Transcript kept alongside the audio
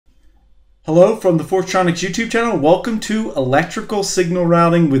Hello from the Fortronics YouTube channel. Welcome to Electrical Signal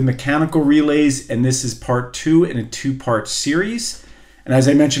Routing with Mechanical Relays, and this is part 2 in a two-part series. And as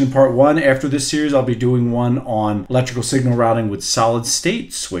I mentioned in part 1, after this series I'll be doing one on electrical signal routing with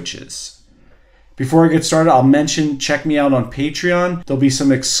solid-state switches. Before I get started, I'll mention check me out on Patreon. There'll be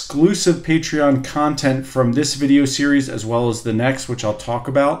some exclusive Patreon content from this video series as well as the next, which I'll talk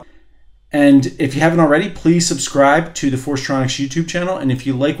about. And if you haven't already, please subscribe to the Fortronics YouTube channel. And if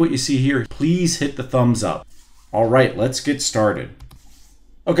you like what you see here, please hit the thumbs up. All right, let's get started.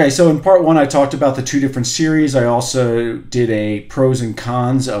 Okay, so in part 1, I talked about the two different series. I also did a pros and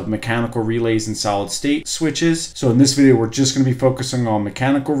cons of mechanical relays and solid state switches. So in this video, we're just going to be focusing on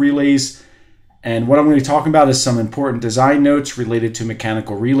mechanical relays. And what I'm going to be talking about is some important design notes related to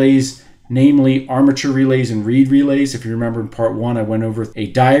mechanical relays, namely armature relays and reed relays. If you remember in part 1, I went over a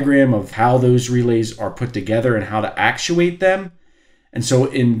diagram of how those relays are put together and how to actuate them. And so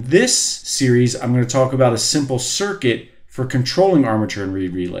in this series, I'm going to talk about a simple circuit for controlling armature and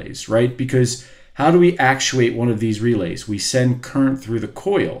reed relays, right? Because how do we actuate one of these relays? We send current through the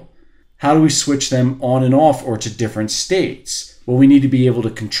coil. How do we switch them on and off or to different states? Well, we need to be able to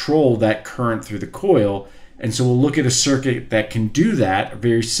control that current through the coil. And so we'll look at a circuit that can do that, a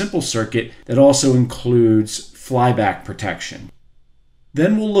very simple circuit that also includes flyback protection.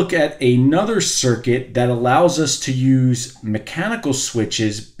 Then we'll look at another circuit that allows us to use mechanical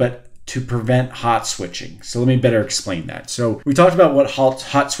switches, but to prevent hot switching. So let me better explain that. So we talked about what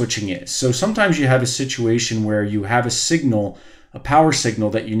hot switching is. So sometimes you have a situation where you have a signal, a power signal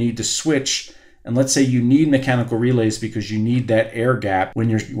that you need to switch. And let's say you need mechanical relays because you need that air gap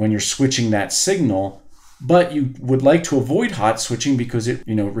when you're switching that signal. But you would like to avoid hot switching because it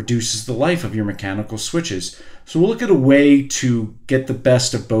reduces the life of your mechanical switches. So we'll look at a way to get the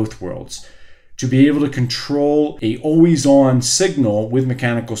best of both worlds, to be able to control a always-on signal with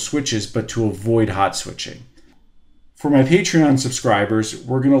mechanical switches, but to avoid hot switching. For my Patreon subscribers,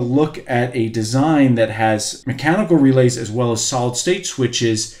 we're going to look at a design that has mechanical relays as well as solid-state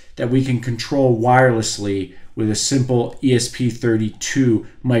switches that we can control wirelessly with a simple ESP32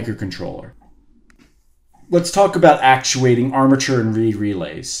 microcontroller. Let's talk about actuating armature and reed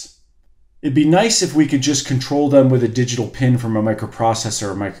relays. It'd be nice if we could just control them with a digital pin from a microprocessor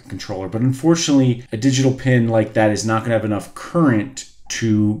or microcontroller, but unfortunately, a digital pin like that is not going to have enough current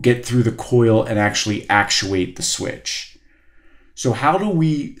to get through the coil and actually actuate the switch. So how do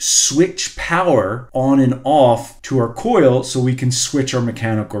we switch power on and off to our coil so we can switch our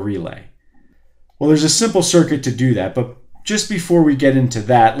mechanical relay? Well, there's a simple circuit to do that, but just before we get into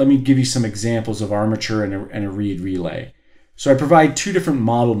that, let me give you some examples of armature and a reed relay. So I provide two different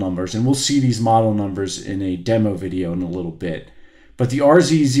model numbers, and we'll see these model numbers in a demo video in a little bit. But the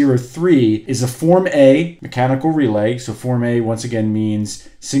RZ03 is a Form A mechanical relay. So Form A, once again, means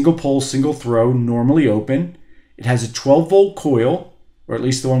single pole, single throw, normally open. It has a 12-volt coil, or at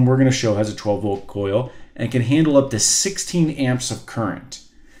least the one we're going to show has a 12-volt coil, and it can handle up to 16 amps of current.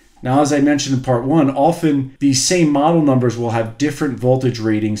 Now, as I mentioned in part 1, often these same model numbers will have different voltage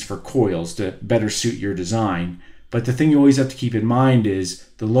ratings for coils to better suit your design. But the thing you always have to keep in mind is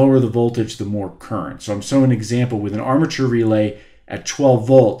the lower the voltage, the more current. So I'm showing an example with an armature relay at 12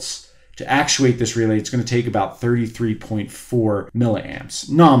 volts. To actuate this relay, it's going to take about 33.4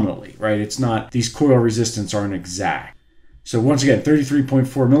 milliamps nominally, right? It's not, these coil resistance aren't exact. So once again, 33.4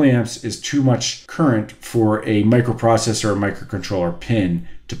 milliamps is too much current for a microprocessor or microcontroller pin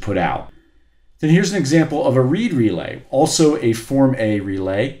to put out. Then here's an example of a reed relay, also a Form A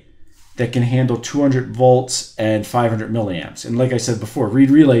relay that can handle 200 volts and 500 milliamps. And like I said before,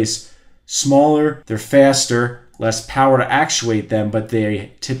 reed relays, smaller, they're faster, less power to actuate them, but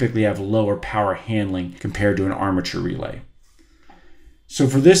they typically have lower power handling compared to an armature relay. So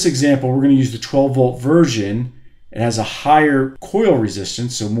for this example, we're going to use the 12-volt version. It has a higher coil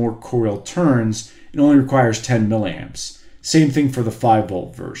resistance, so more coil turns. It only requires 10 milliamps. Same thing for the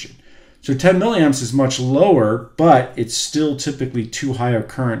 5-volt version. So 10 milliamps is much lower, but it's still typically too high a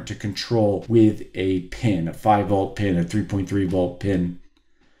current to control with a pin, a 5-volt pin, a 3.3-volt pin.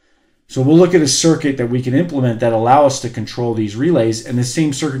 So we'll look at a circuit that we can implement that allow us to control these relays, and the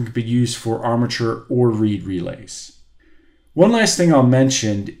same circuit can be used for armature or reed relays. One last thing I'll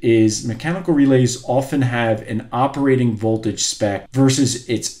mention is mechanical relays often have an operating voltage spec versus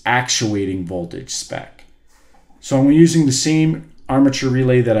its actuating voltage spec. So I'm using the same armature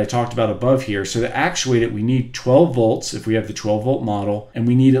relay that I talked about above here. So to actuate it, we need 12 volts if we have the 12-volt model, and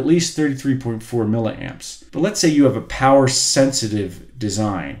we need at least 33.4 milliamps. But let's say you have a power-sensitive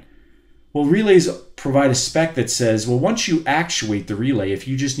design. Well, relays provide a spec that says, well, once you actuate the relay, if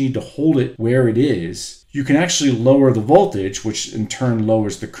you just need to hold it where it is, you can actually lower the voltage, which in turn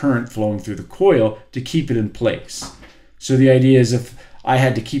lowers the current flowing through the coil to keep it in place. So the idea is if I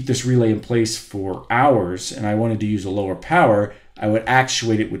had to keep this relay in place for hours and I wanted to use a lower power, I would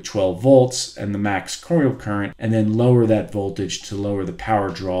actuate it with 12 volts and the max coil current and then lower that voltage to lower the power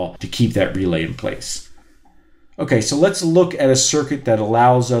draw to keep that relay in place. Okay, so let's look at a circuit that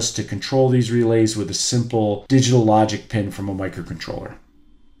allows us to control these relays with a simple digital logic pin from a microcontroller.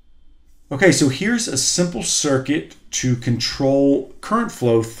 Okay, so here's a simple circuit to control current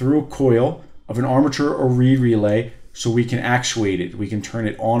flow through a coil of an armature or reed relay so we can actuate it. We can turn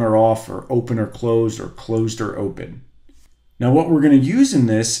it on or off or open or closed or open. Now what we're going to use in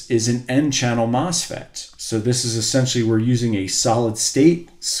this is an N-channel MOSFET. So this is essentially we're using a solid state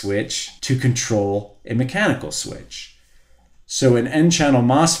switch to control a mechanical switch. So an N-channel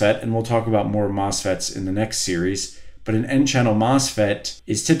MOSFET, and we'll talk about more MOSFETs in the next series, but an N-channel MOSFET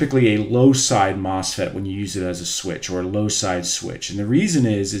is typically a low side MOSFET when you use it as a switch or a low side switch. And the reason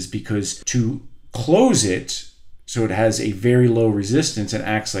is because to close it so it has a very low resistance and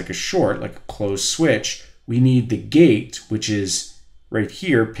acts like a short, like a closed switch, we need the gate, which is right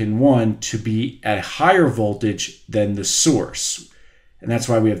here, pin 1, to be at a higher voltage than the source. And that's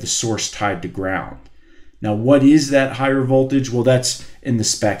why we have the source tied to ground. Now, what is that higher voltage? Well, that's in the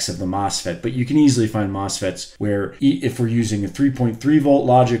specs of the MOSFET, but you can easily find MOSFETs where if we're using a 3.3 volt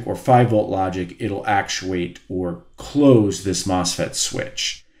logic or 5 volt logic, it'll actuate or close this MOSFET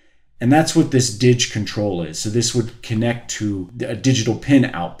switch. And that's what this dig control is. So this would connect to a digital pin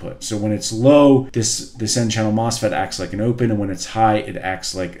output. So when it's low, this N-channel MOSFET acts like an open, and when it's high, it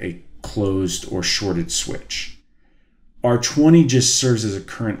acts like a closed or shorted switch. R20 just serves as a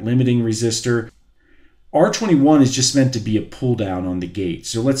current limiting resistor. R21 is just meant to be a pull down on the gate.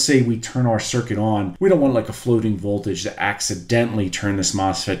 So let's say we turn our circuit on. We don't want like a floating voltage to accidentally turn this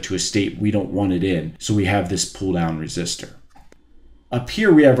MOSFET to a state we don't want it in. So we have this pull down resistor. Up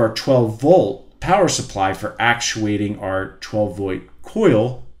here we have our 12 volt power supply for actuating our 12 volt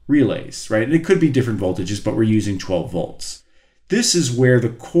coil relays, right? And it could be different voltages, but we're using 12 volts. This is where the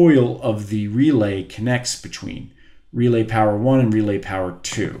coil of the relay connects between relay power 1 and relay power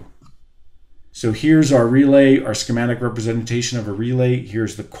 2. So here's our relay, our schematic representation of a relay.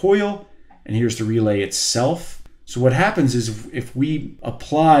 Here's the coil, and here's the relay itself. So what happens is if we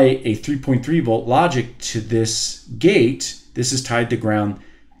apply a 3.3 volt logic to this gate, this is tied to ground,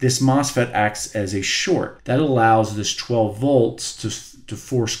 this MOSFET acts as a short. That allows this 12 volts to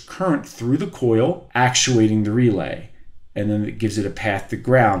force current through the coil, actuating the relay. And then it gives it a path to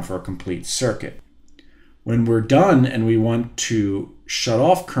ground for a complete circuit. When we're done and we want to shut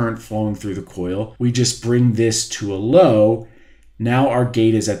off current flowing through the coil, we just bring this to a low. Now our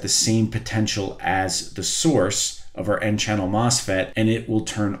gate is at the same potential as the source of our N-channel MOSFET, and it will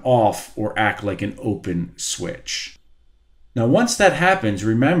turn off or act like an open switch. Now, once that happens,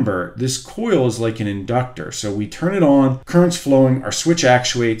 remember, this coil is like an inductor. So we turn it on, current's flowing, our switch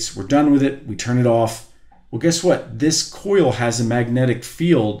actuates, we're done with it, we turn it off. Well, guess what? This coil has a magnetic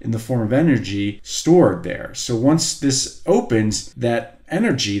field in the form of energy stored there. So once this opens, that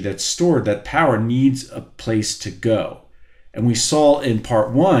energy that's stored, that power, needs a place to go. And we saw in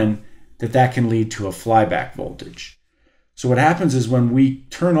part 1 that that can lead to a flyback voltage. So what happens is when we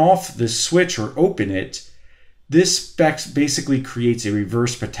turn off this switch or open it, this basically creates a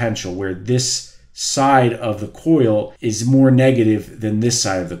reverse potential where this side of the coil is more negative than this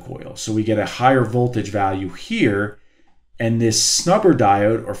side of the coil. So we get a higher voltage value here, and this snubber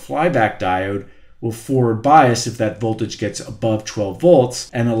diode or flyback diode will forward bias if that voltage gets above 12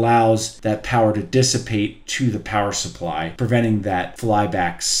 volts and allows that power to dissipate to the power supply, preventing that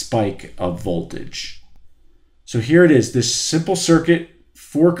flyback spike of voltage. So here it is, this simple circuit,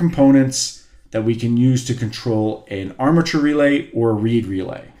 4 components that we can use to control an armature relay or a reed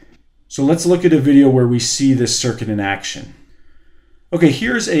relay. So let's look at a video where we see this circuit in action. Okay,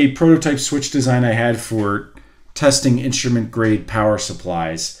 here's a prototype switch design I had for testing instrument grade power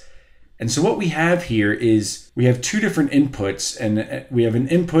supplies. And so what we have here is we have 2 different inputs, and we have an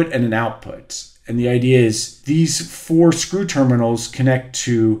input and an output. And the idea is these 4 screw terminals connect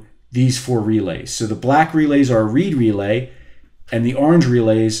to these 4 relays. So the black relays are a reed relay, and the orange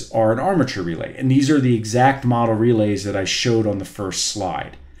relays are an armature relay. And these are the exact model relays that I showed on the first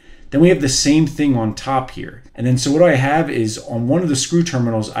slide. Then we have the same thing on top here. And then so what I have is on one of the screw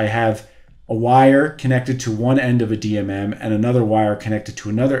terminals, I have a wire connected to one end of a DMM and another wire connected to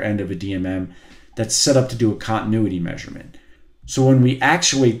another end of a DMM that's set up to do a continuity measurement. So when we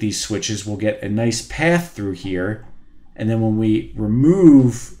actuate these switches, we'll get a nice path through here, And then when we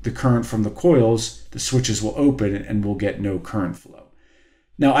remove the current from the coils, the switches will open and we'll get no current flow.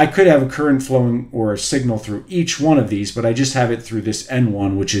 Now I could have a current flowing or a signal through each one of these, but I just have it through this end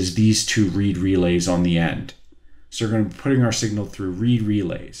one, which is these two read relays on the end. So we're going to be putting our signal through read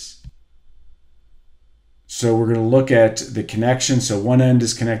relays. So we're going to look at the connection. So one end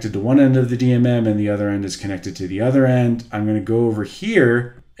is connected to one end of the DMM and the other end is connected to the other end. I'm going to go over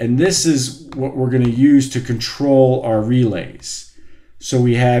here, and this is what we're going to use to control our relays. So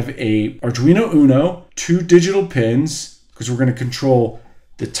we have a Arduino Uno, 2 digital pins, because we're going to control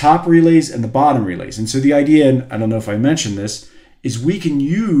the top relays and the bottom relays. And so the idea, and I don't know if I mentioned this, is we can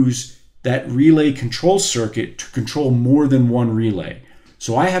use that relay control circuit to control more than one relay.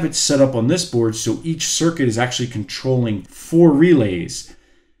 So I have it set up on this board so each circuit is actually controlling 4 relays.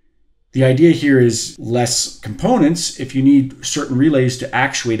 The idea here is less components if you need certain relays to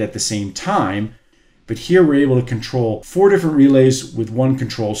actuate at the same time. But here we're able to control 4 different relays with one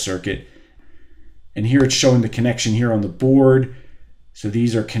control circuit. And here it's showing the connection here on the board. So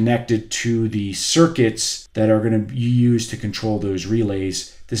these are connected to the circuits that are going to be used to control those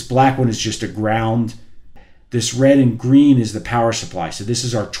relays. This black one is just a ground. This red and green is the power supply. So this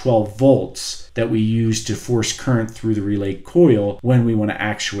is our 12 volts that we use to force current through the relay coil when we want to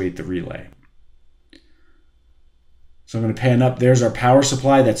actuate the relay. So I'm going to pan up. There's our power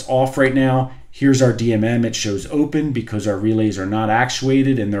supply that's off right now. Here's our DMM. It shows open because our relays are not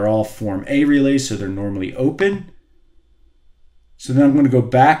actuated and they're all Form A relays, so they're normally open. So then I'm going to go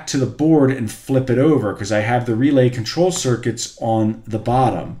back to the board and flip it over because I have the relay control circuits on the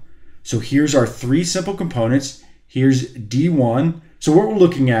bottom. So here's our 3 simple components. Here's D1. So what we're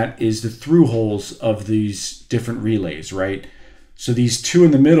looking at is the through holes of these different relays, right? So these 2 in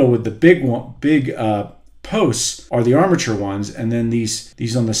the middle with the big posts are the armature ones, and then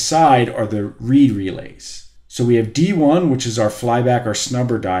these on the side are the read relays. So we have D1, which is our flyback, our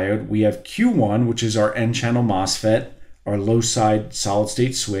snubber diode. We have Q1, which is our N-channel MOSFET, our low side solid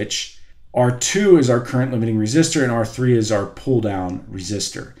state switch. R2 is our current limiting resistor, and R3 is our pull down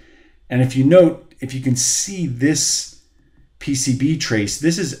resistor. And if you note, if you can see this PCB trace,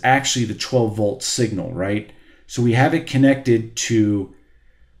 this is actually the 12 volt signal, right? So we have it connected to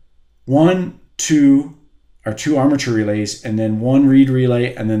 1, 2, our 2 armature relays, and then 1 read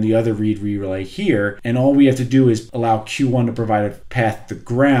relay, and then the other read relay here. And all we have to do is allow Q1 to provide a path to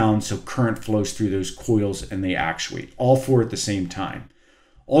ground so current flows through those coils and they actuate, all 4 at the same time.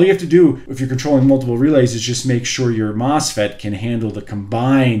 All you have to do if you're controlling multiple relays is just make sure your MOSFET can handle the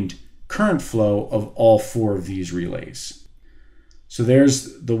combined current flow of all 4 of these relays. So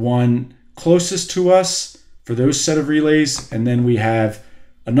there's the one closest to us for those set of relays, and then we have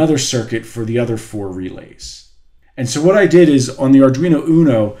another circuit for the other 4 relays. And so what I did is on the Arduino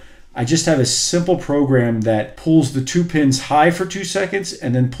Uno, I just have a simple program that pulls the 2 pins high for 2 seconds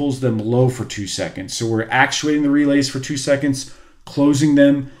and then pulls them low for 2 seconds. So we're actuating the relays for 2 seconds, closing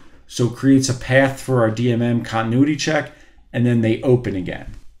them, so it creates a path for our DMM continuity check, and then they open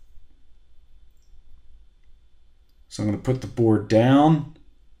again. So I'm going to put the board down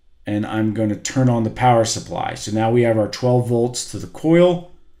and I'm going to turn on the power supply. So now we have our 12 volts to the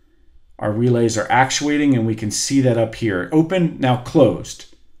coil. Our relays are actuating and we can see that up here. Open, now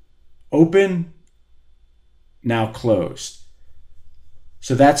closed. Open, now closed.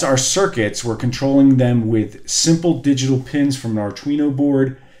 So that's our circuits. We're controlling them with simple digital pins from an Arduino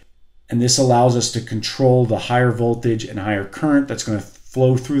board. And this allows us to control the higher voltage and higher current that's going to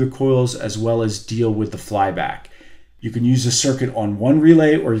flow through the coils as well as deal with the flyback. You can use the circuit on one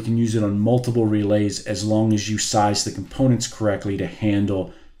relay or you can use it on multiple relays as long as you size the components correctly to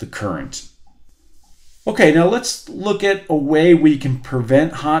handle the current. Okay, now let's look at a way we can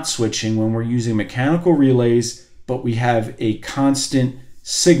prevent hot switching when we're using mechanical relays, but we have a constant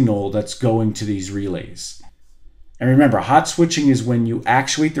signal that's going to these relays. And remember, hot switching is when you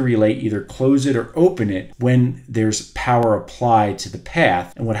actuate the relay, either close it or open it when there's power applied to the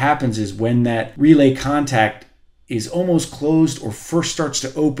path. And what happens is when that relay contact is almost closed or first starts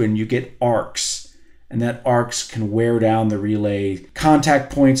to open, you get arcs. And that arcs can wear down the relay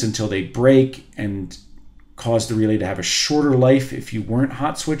contact points until they break and cause the relay to have a shorter life if you weren't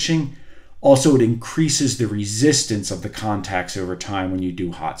hot switching. Also, it increases the resistance of the contacts over time when you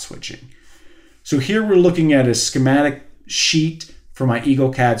do hot switching. So here we're looking at a schematic sheet for my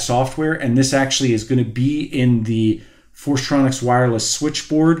EagleCAD software, and this actually is going to be in the Forcetronics wireless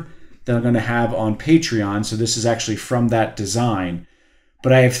switchboard that I'm going to have on Patreon. So this is actually from that design.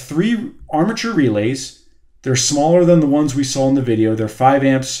 But I have 3 armature relays. They're smaller than the ones we saw in the video. They're 5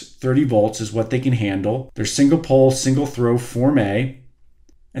 amps, 30 volts is what they can handle. They're single pole, single throw, Form A.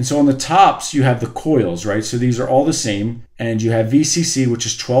 And so on the tops, you have the coils, right? So these are all the same. And you have VCC, which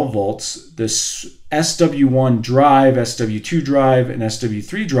is 12 volts. This SW1 drive, SW2 drive, and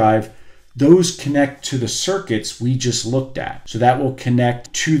SW3 drive, those connect to the circuits we just looked at. So that will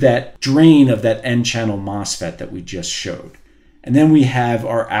connect to that drain of that N-channel MOSFET that we just showed. And then we have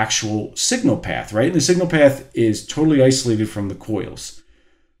our actual signal path, right? And the signal path is totally isolated from the coils.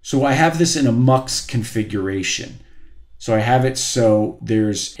 So I have this in a MUX configuration. So I have it so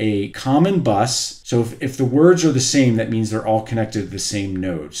there's a common bus. So if the words are the same, that means they're all connected to the same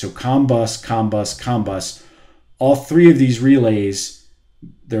node. So COM bus, COM bus, COM bus. All three of these relays,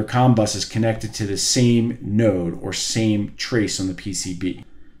 their COM bus is connected to the same node or same trace on the PCB.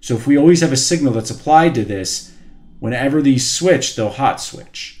 So if we always have a signal that's applied to this, whenever these switch, they'll hot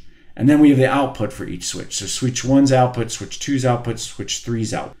switch. And then we have the output for each switch. So switch 1's output, switch 2's output, switch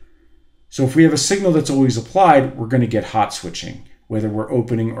 3's output. So if we have a signal that's always applied, we're going to get hot switching, whether we're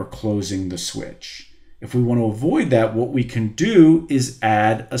opening or closing the switch. If we want to avoid that, what we can do is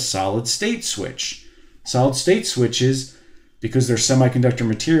add a solid state switch. Solid state switches, because they're semiconductor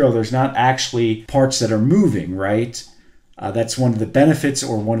material, there's not actually parts that are moving, right? That's one of the benefits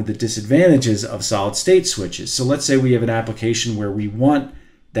or one of the disadvantages of solid state switches. So let's say we have an application where we want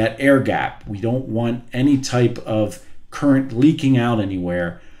that air gap. We don't want any type of current leaking out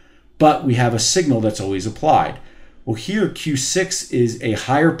anywhere, but we have a signal that's always applied. Well, here Q6 is a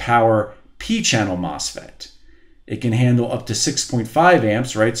higher power P-channel MOSFET. It can handle up to 6.5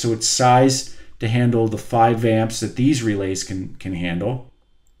 amps, right? So it's sized to handle the 5 amps that these relays can handle.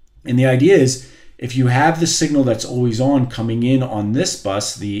 And the idea is, if you have the signal that's always on coming in on this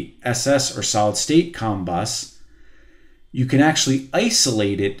bus, the SS or solid state COM bus, you can actually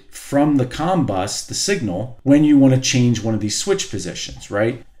isolate it from the COM bus, the signal, when you want to change one of these switch positions,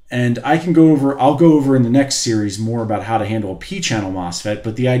 right? And I'll go over in the next series more about how to handle a P-channel MOSFET,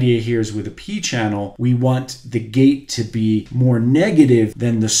 but the idea here is with a P-channel, we want the gate to be more negative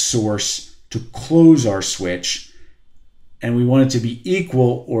than the source to close our switch, and we want it to be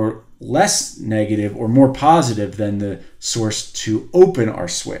equal or less negative or more positive than the source to open our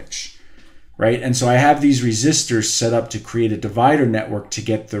switch, right? And so I have these resistors set up to create a divider network to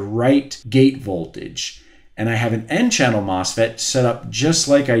get the right gate voltage. And I have an N-channel MOSFET set up just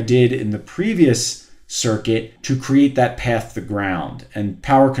like I did in the previous circuit to create that path to ground. And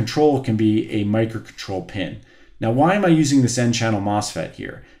power control can be a microcontrol pin. Now, why am I using this N-channel MOSFET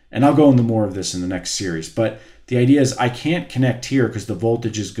here? And I'll go into more of this in the next series. But the idea is I can't connect here because the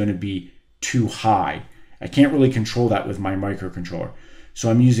voltage is going to be too high. I can't really control that with my microcontroller. So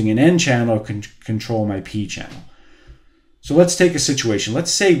I'm using an N-channel to control my P-channel. So let's take a situation.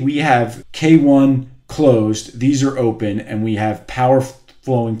 Let's say we have K1 closed, these are open, and we have power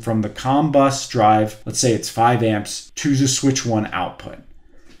flowing from the COM bus drive, let's say it's 5 amps, to the switch 1 output.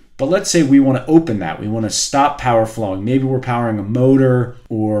 But let's say we want to open that. We want to stop power flowing. Maybe we're powering a motor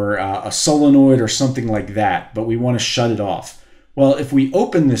or a solenoid or something like that, but we want to shut it off. Well, if we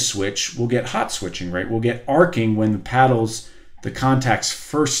open this switch, we'll get hot switching, right? We'll get arcing when the paddles, the contacts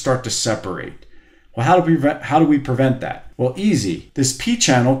first start to separate. Well, how do we prevent that? Well, easy. This P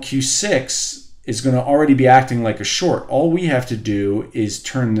channel, Q6, is going to already be acting like a short. All we have to do is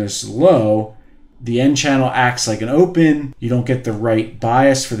turn this low. The N channel acts like an open. You don't get the right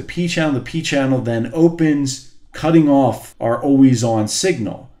bias for the P channel. The P channel then opens, cutting off our always on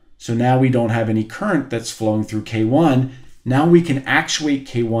signal. So now we don't have any current that's flowing through K1. Now we can actuate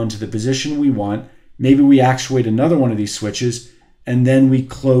K1 to the position we want. Maybe we actuate another one of these switches, and then we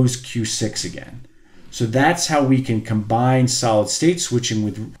close Q6 again. So that's how we can combine solid state switching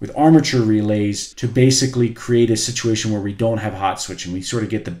with armature relays to basically create a situation where we don't have hot switching. We sort of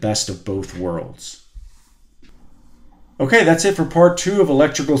get the best of both worlds. Okay, that's it for part 2 of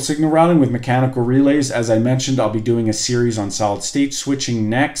electrical signal routing with mechanical relays. As I mentioned, I'll be doing a series on solid state switching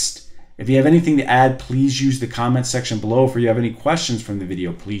next. If you have anything to add, please use the comment section below. If you have any questions from the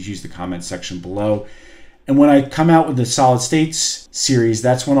video, please use the comment section below. And when I come out with the solid states series,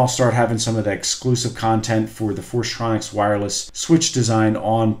 that's when I'll start having some of the exclusive content for the Forcetronics wireless switch design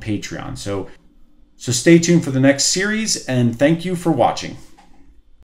on Patreon. So stay tuned for the next series, and thank you for watching.